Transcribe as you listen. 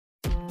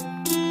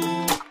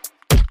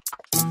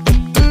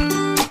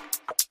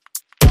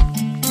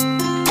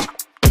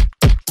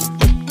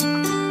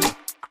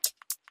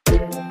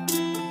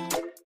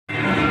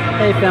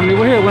Hey family,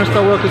 we're here at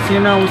Winstar World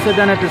Casino. We sat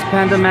down at this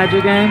Panda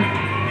Magic game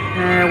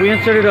and we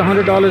inserted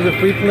 $100 of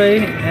free play,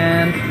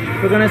 and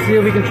we're gonna see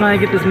if we can try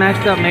and get this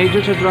maxed out major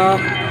to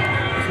drop.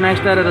 It's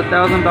maxed out at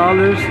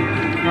 $1,000.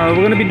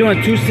 We're gonna be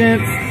doing 2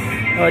 cents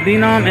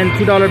denom and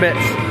 $2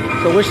 bets.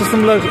 So wish us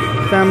some luck,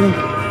 family.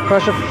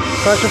 Cross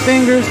your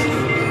fingers.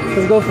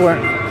 Let's go for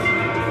it.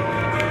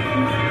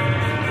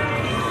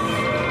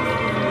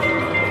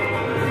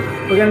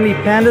 We're gonna need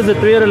pandas or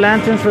 3 other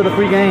lanterns for the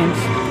free games.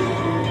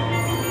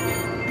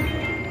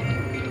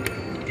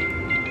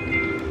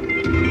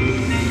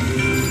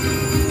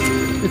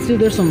 Let's see if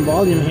there's some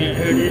volume here.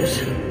 Here it is.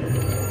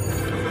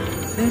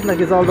 Seems like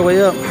it's all the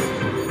way up.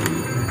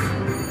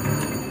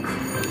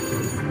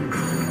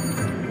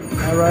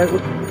 Alright,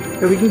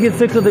 if we can get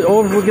 6 of the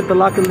overs, we'll get the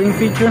lock and lean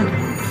feature.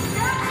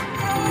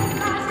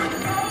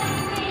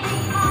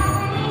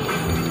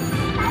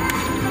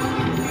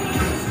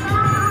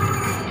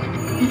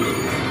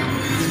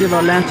 Let's give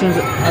our lanterns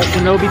a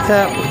shinobi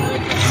tap.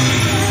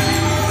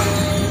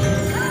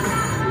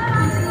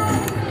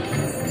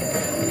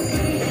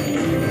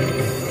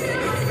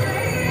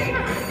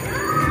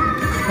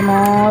 Come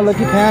on,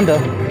 lucky panda.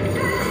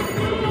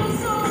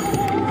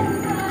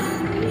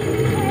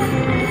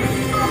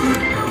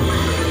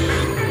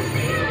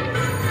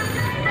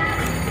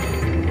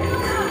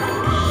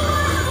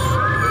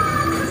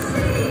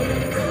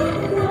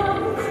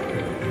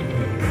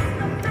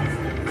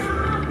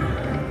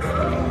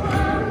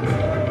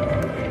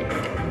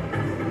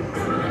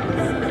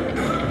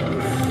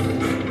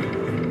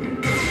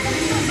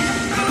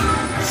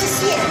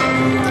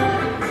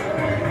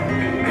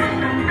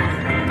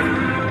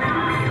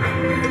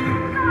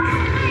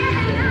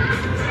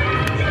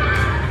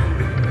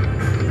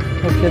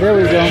 Okay, there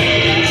we go.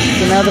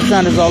 So now the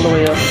sound is all the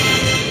way up.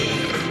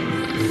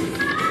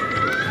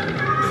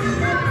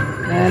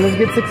 And let's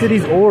get 6 of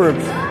these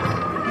orbs.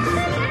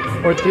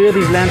 Or 3 of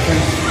these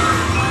lanterns.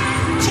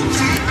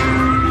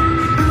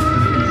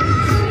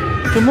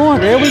 2 more.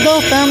 There we go,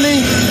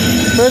 family.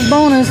 First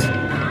bonus.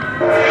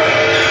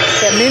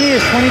 That mini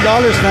is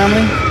 $20,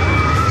 family.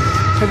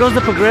 Here goes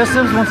the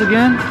progressives once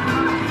again.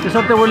 Just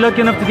hope that we're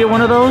lucky enough to get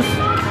one of those.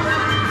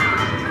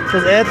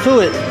 Just add to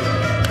it.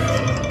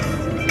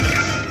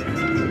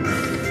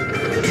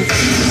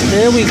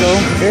 There we go.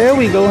 There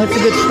we go. It's a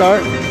good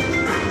start.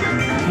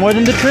 More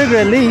than the trigger,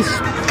 at least.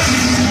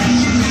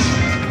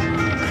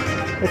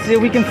 Let's see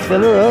if we can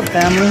fill her up,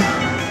 family,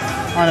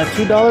 on a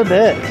 $2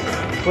 bet.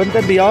 Wouldn't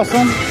that be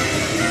awesome?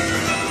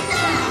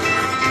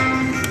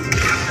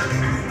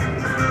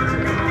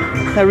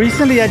 Now,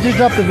 recently I just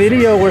dropped a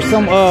video where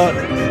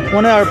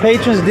one of our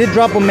patrons did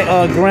drop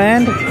a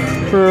grand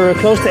for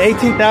close to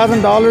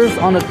 $18,000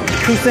 on a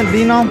 2 cent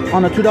denom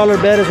on a $2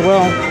 bet as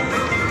well.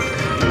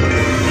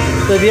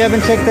 So if you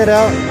haven't checked that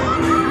out,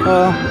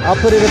 I'll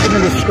put it up in the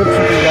description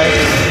for you guys.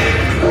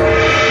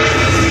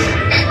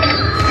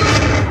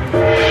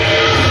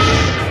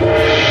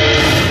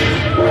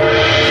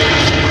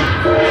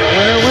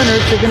 Winner, winner,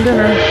 chicken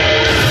dinner.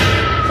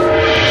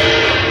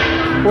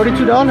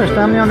 $42,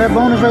 family, on that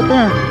bonus right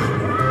there.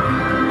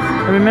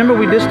 And remember,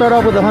 we did start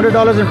off with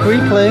 $100 in free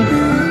play.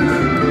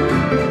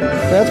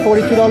 So that's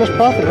 $42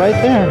 profit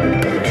right there.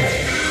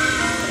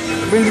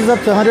 Brings us up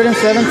to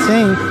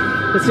 117.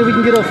 Let's see if we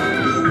can get a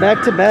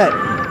back to back.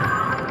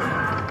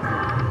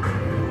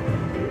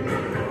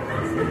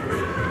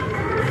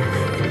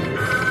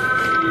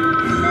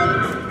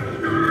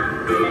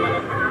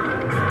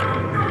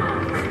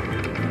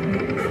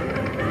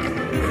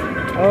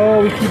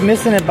 Oh, we keep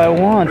missing it by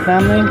 1,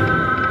 family.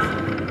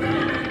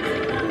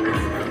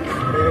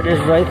 There it is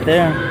right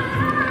there.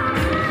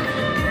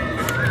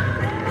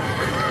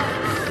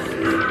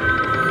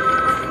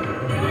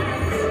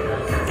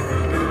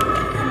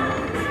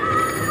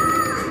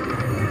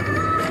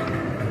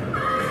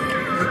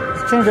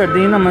 Change our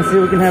denom and see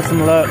if we can have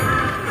some luck.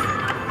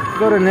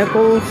 Go to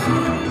nickels.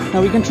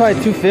 Now we can try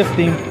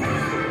 250.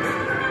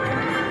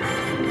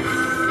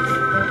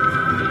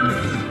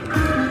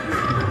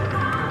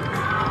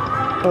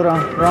 Hold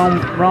on,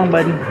 wrong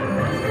button.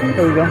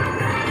 There we go.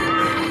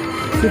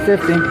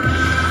 250.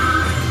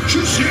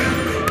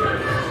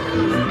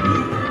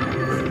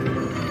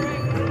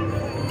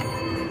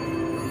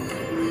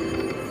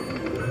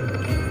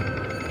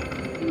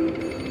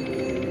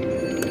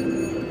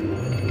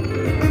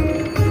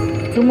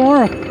 Two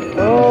more.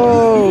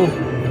 Oh.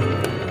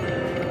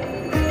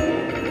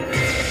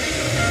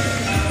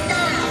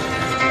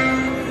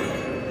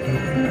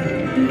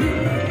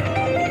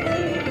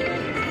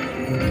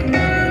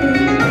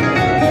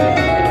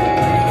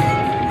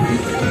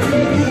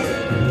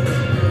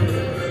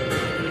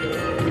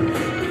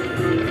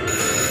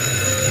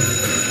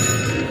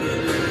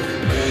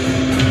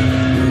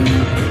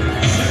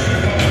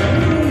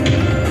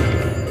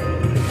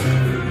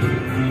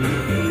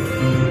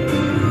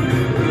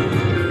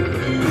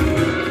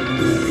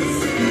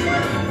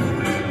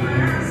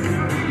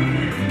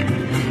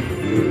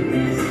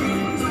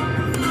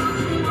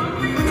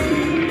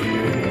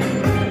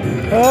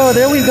 Oh,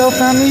 there we go,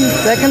 family.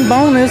 Second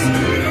bonus.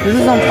 This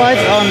is on 5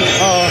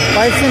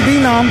 cent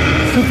denom,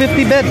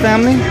 250 bet,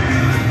 family.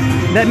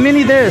 That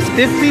mini there is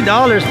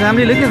 $50,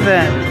 family. Look at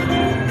that.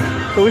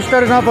 So we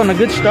started off on a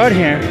good start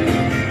here.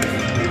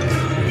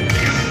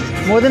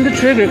 More than the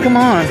trigger, come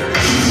on.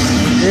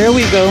 There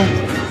we go.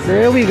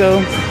 There we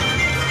go.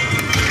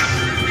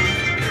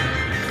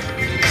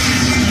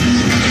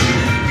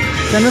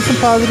 Send us some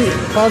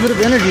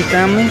positive energy,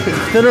 family.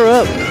 Fill her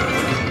up.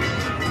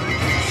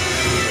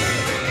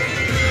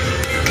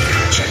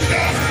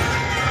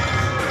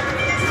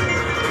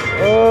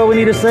 Oh, we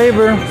need a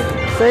saver.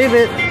 Save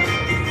it.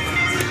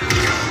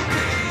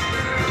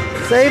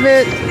 Save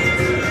it.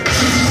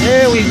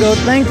 There we go.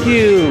 Thank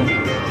you.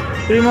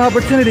 3 more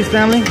opportunities,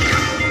 family.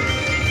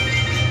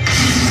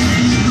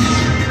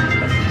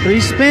 3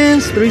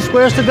 spins, 3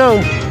 squares to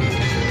go.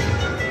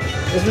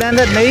 Let's land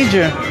that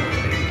major.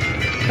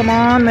 Come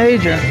on,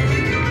 major.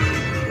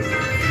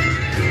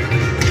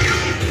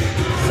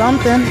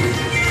 Something.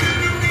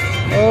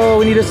 Oh,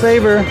 we need a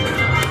saver.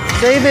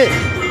 Save it.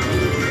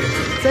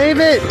 Save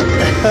it.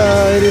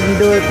 Oh, it didn't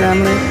do it,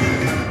 family.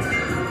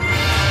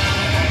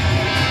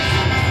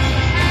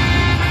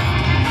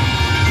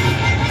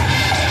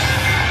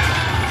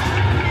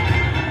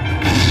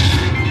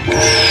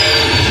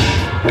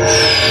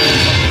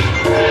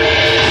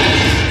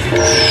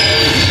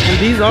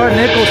 These are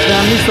nickels,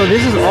 family, so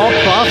this is all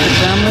profit,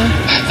 family.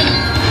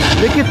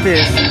 Look at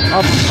this.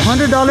 A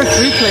 $100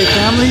 free play,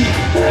 family.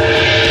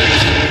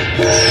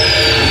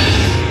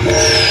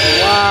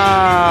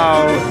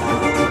 Wow.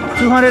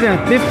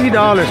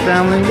 $250,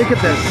 family. Look at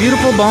that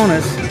beautiful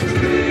bonus.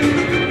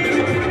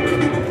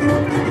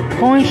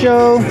 Coin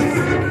show.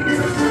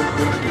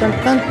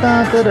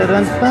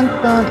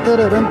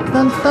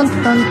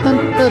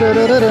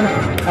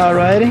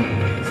 Alrighty.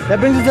 That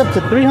brings us up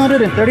to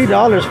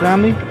 $330,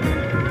 family.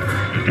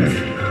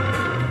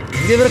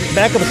 Give it a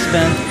backup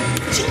spin.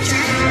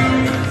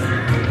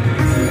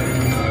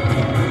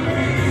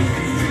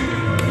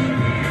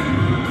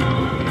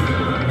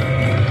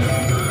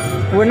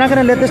 We're not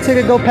gonna let this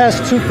ticket go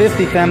past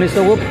 250, family.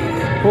 So we'll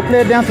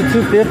play it down to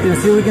 250 and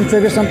see if we can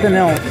trigger something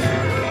else.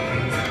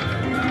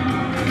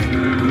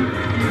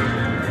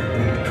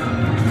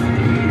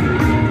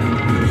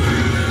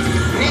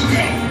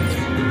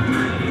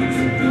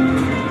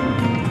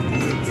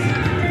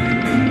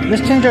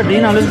 Let's change our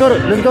denom. Let's go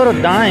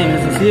to dimes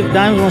and see if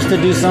dimes wants to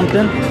do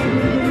something.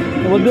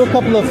 We'll do a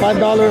couple of $5.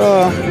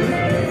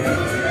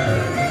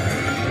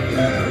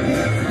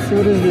 So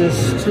what is this?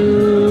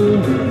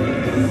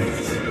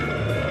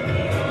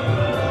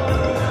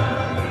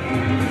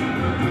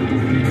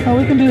 Oh,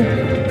 we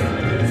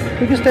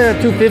can stay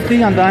at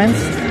 250 on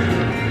dimes.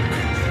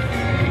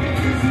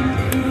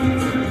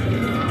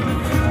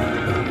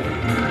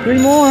 Three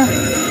more.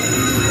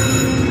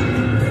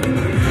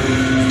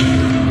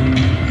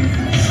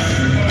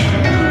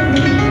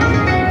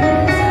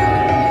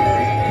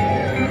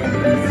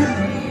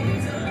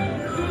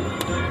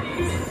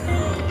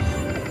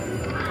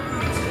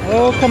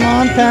 Oh, come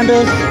on,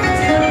 pandas.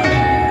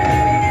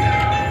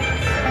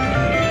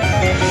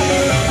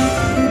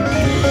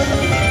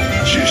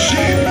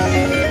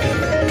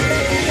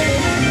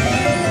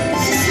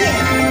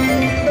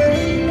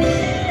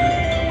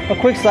 A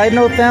quick side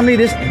note, family,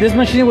 this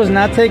machine was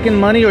not taking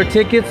money or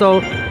tickets,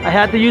 so I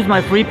had to use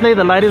my free play.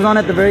 The light is on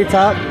at the very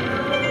top.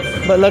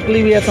 But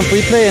luckily we had some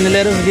free play and it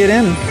let us get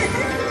in.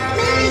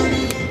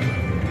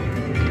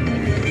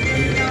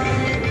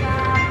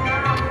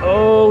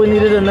 Oh, we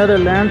needed another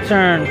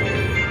lantern.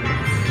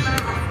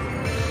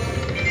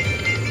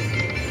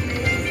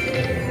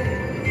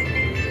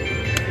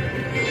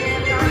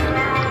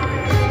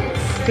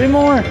 Three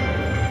more.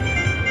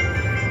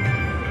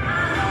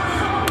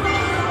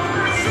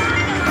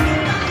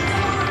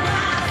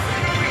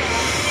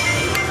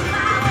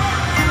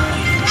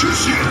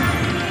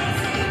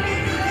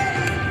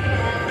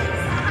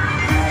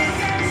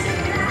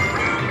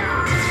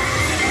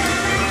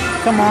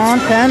 Come on,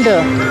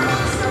 Panda.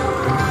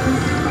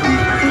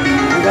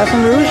 We got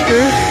some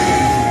roosters.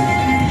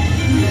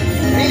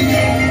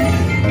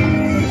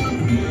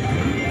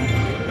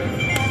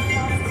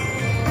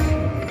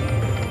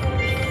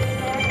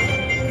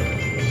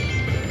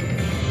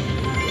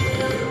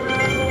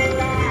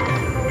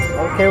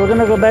 Okay, we're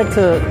gonna go back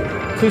to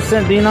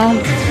 2-cent denom.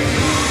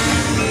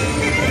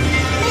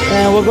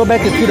 And we'll go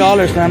back to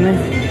 $2, family.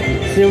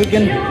 See if we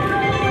can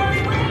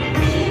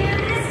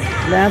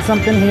land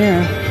something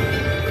here.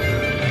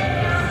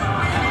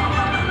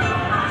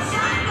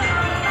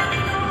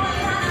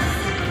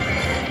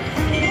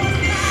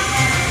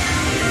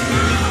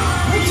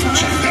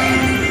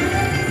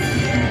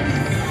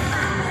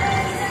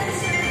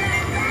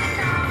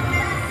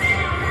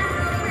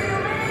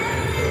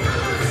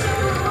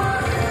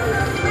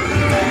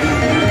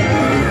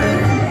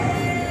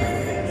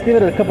 Give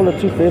it a couple of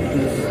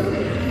 250s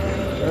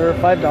or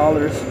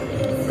 $5.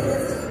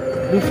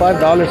 Do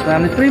 $5,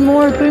 family. Three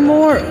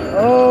more.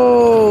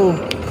 Oh,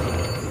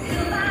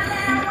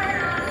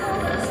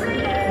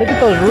 look at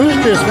those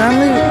roosters,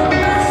 family.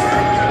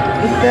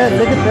 Look at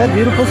that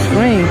beautiful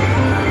screen.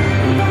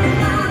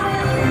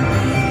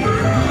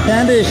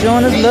 Panda is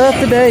showing us love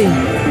today.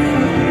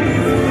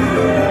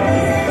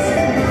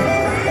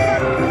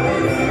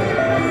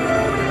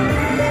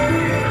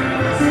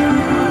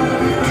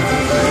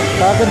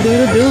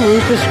 Cock-a-doodle-doo,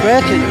 Rooster,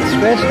 scratch it.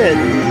 Scratch that.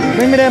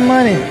 Bring me that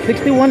money.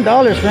 $61,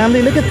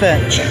 family. Look at that.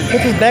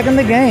 Puts us back in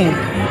the game.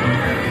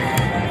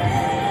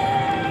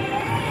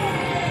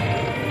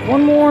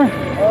 One more.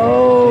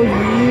 Oh,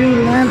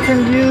 you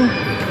lantern, you.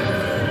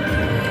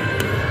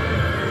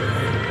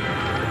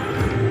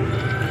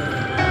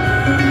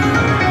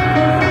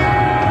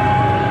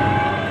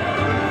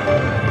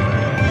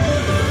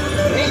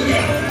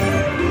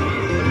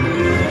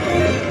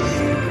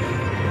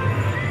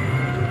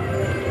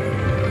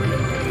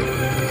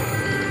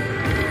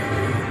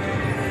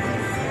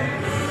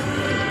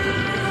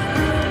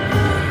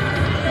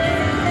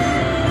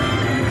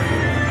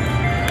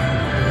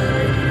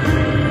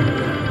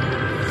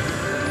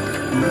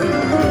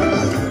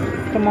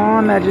 Come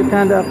on, Magic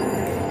Panda.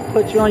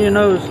 Put you on your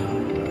nose.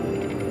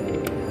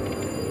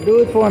 Do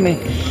it for me.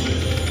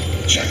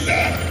 Check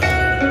that.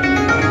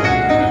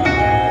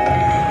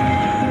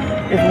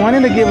 It's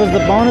wanting to give us the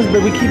bonus,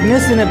 but we keep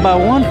missing it by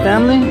one,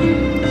 family.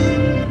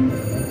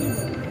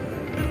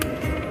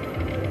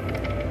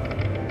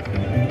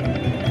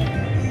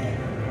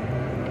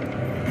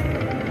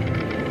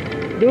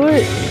 Do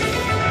it.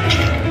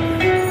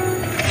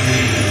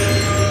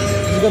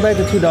 Let's go back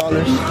to $2.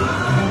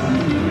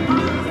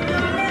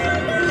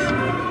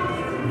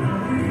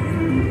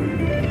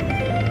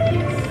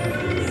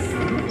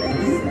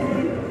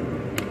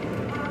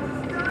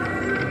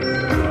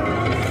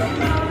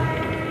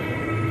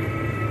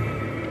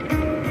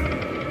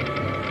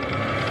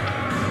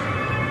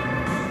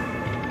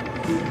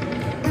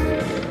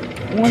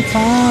 One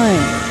time.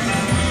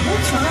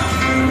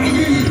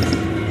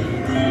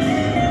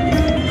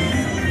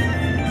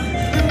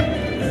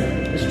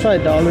 Let's try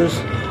dollars.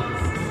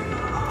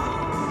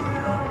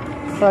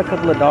 Try a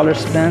couple of dollar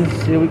spins.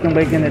 See if we can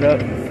waken it up.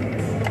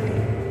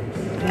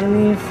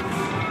 Pennies.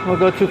 We'll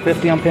go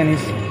 $2.50 on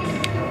pennies.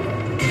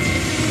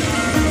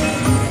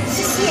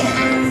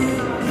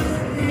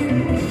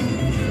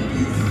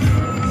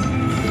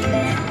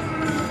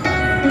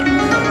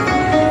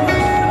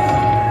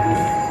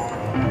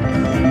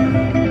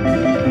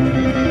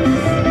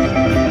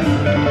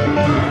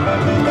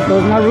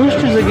 Those my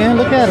roosters again.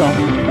 Look at them.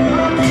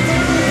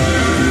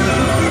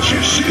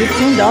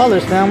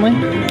 $15, family.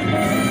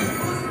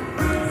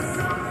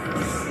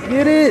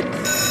 Get it.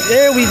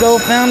 There we go,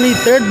 family.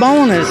 Third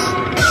bonus.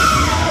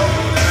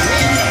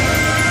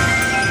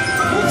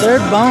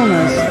 Third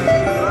bonus.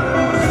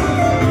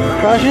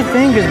 Cross your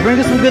fingers. Bring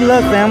us some good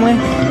luck, family.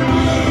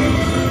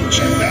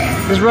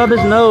 Just rub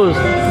his nose.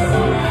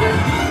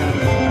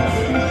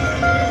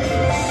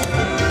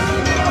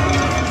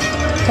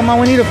 Come on,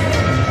 we need a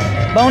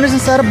bonus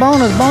inside a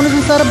bonus. Bonus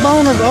inside a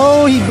bonus.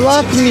 Oh, he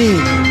blocked me.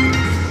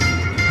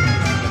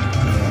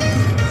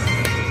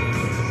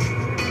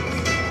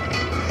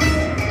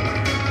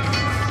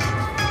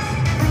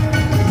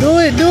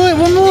 Do it,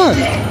 one more.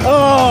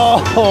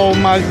 Oh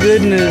my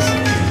goodness.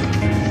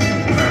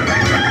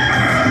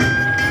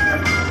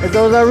 There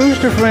goes our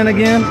rooster friend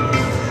again.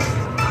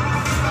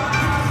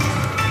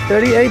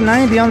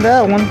 $38.90 on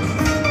that one.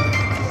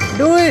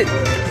 Do it.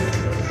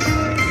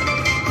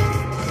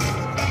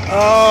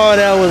 Oh,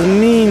 that was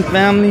mean,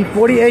 family.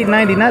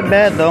 $48.90, not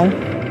bad though.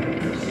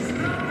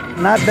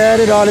 Not bad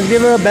at all. Let's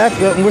give her a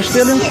backup. We're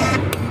still in.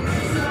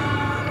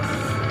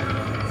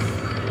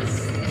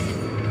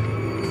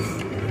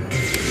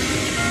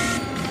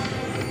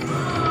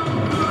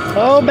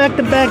 Oh, back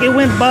to back. It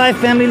went by,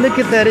 family. Look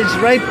at that. It's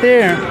right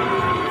there.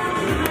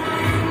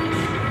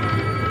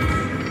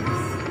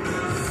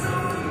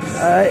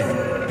 Alright.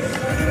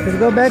 Let's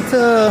go back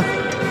to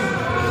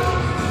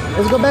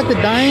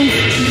dimes.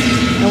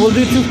 And we'll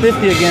do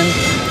 $2.50 again.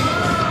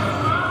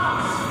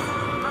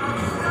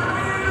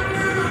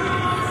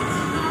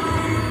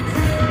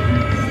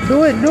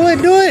 Do it.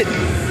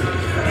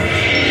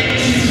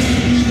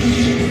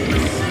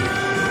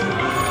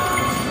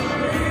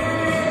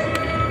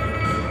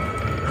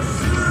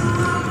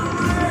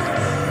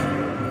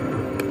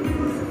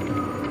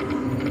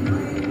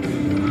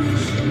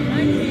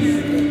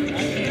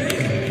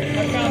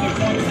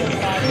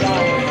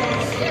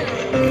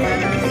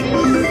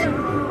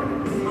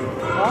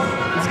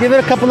 Give it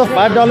a couple of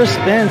 $5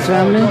 spins,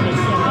 family.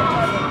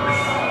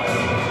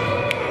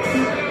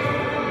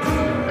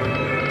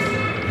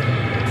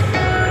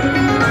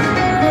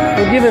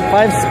 We'll give it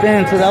 5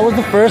 spins, so that was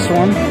the first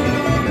one.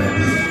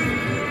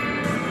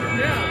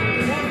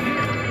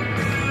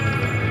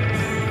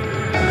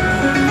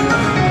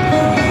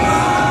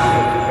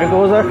 There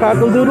goes our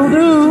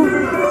cockle-doodle-doo.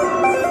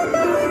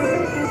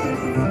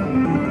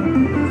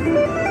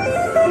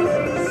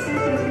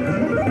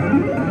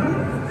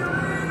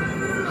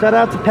 Shout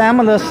out to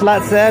Pamela,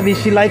 Slot Savvy.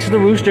 She likes the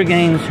rooster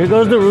games. Here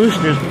goes the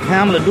roosters.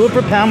 Pamela, do it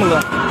for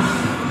Pamela.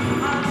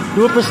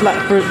 Do it for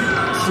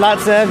Slot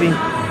Savvy.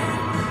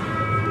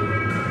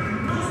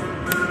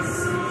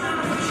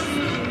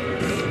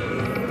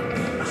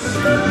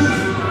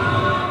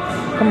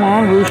 Come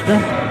on, rooster.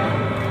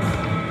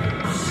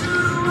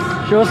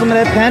 Show us some of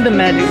that panda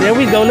magic. There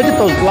we go. Look at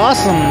those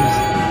blossoms.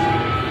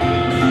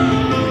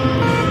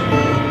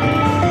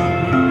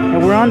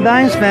 And we're on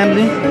dimes,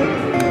 family.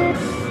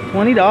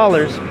 $20.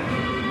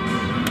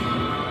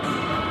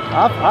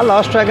 I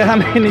lost track of how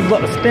many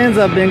spins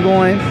I've been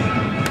going.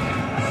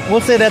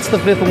 We'll say that's the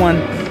 5th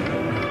one.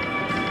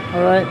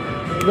 All right,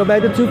 go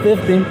back to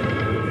 250.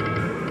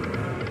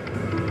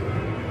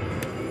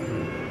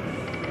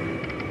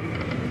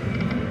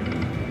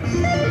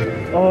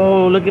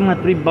 Oh, look at my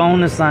 3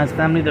 bonus signs,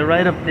 family. They're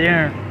right up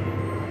there.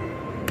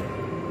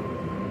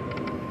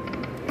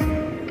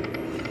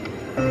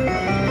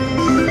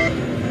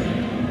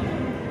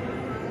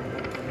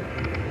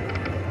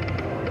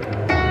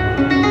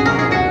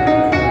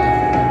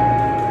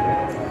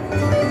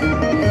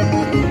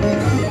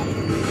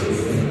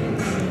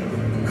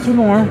 Two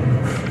more.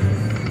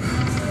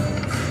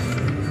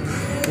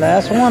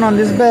 Last one on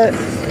this bet.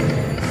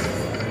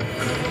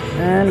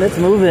 And let's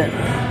move it.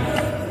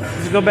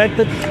 Let's go back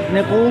to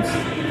nickels.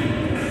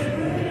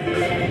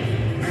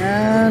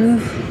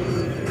 And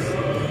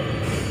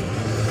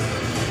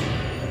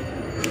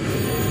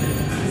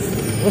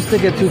we'll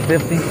stick at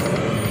 250.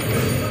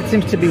 It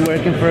seems to be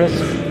working for us.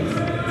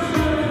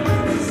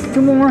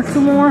 Two more.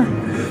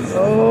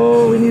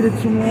 Oh, we needed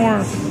 2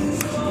 more.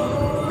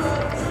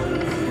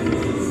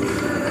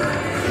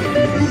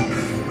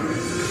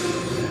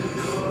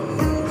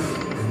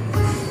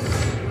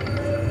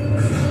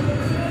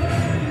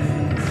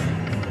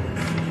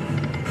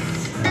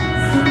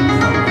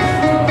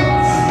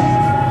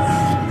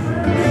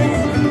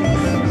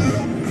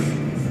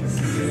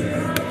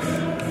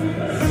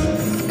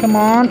 Come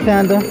on,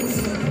 Panda.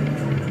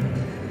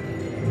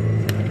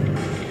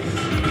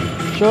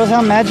 Show us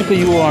how magical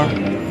you are.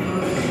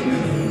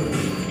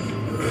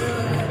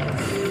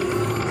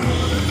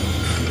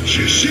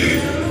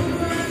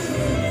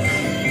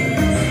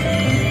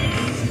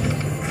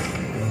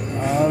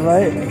 All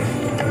right,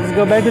 let's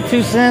go back to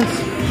 2 cents,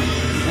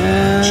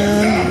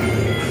 and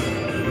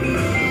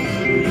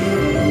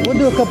we'll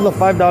do a couple of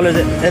 $5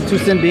 at 2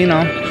 cent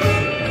Dino.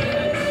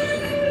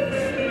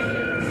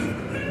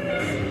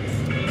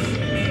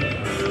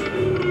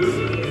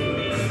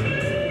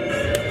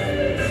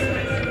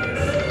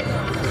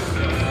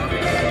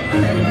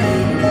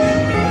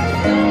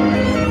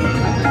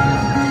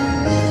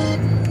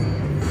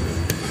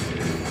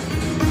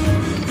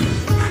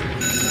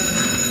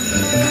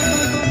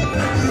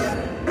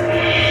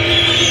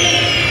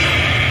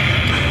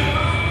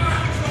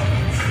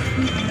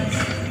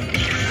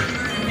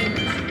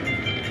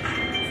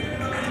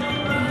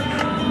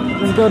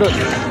 Let's go to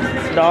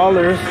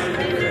dollars,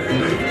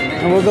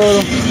 and we'll go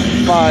to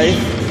 5.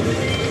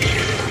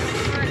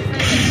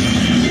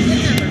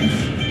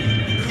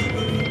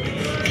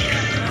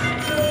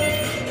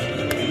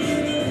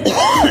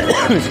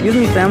 Excuse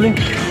me, family.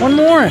 One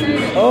more.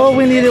 Oh,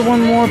 we needed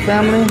 1 more,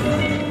 family.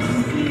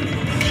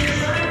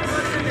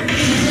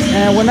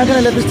 And we're not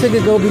gonna let this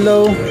ticket go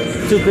below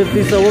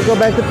 250, so we'll go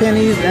back to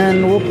pennies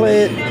and we'll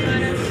play it.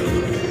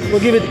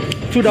 We'll give it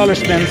 $2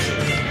 spins.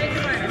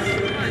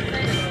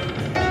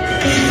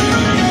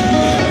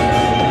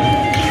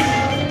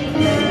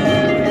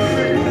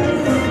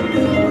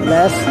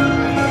 Last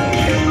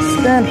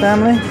spin,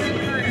 family.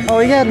 Oh,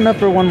 we got enough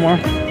for 1 more.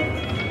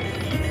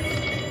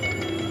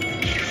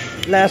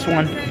 Last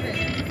one.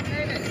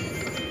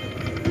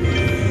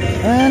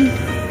 And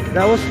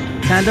that was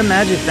Panda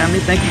Magic, family.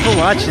 Thank you for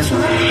watching.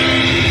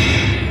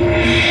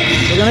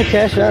 We're gonna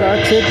cash out our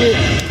ticket,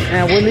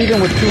 and we're leaving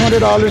with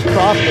 $200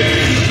 profit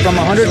from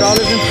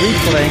 $100 in free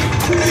play.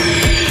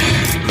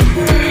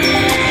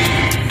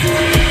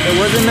 It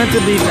wasn't meant to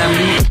be,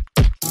 family.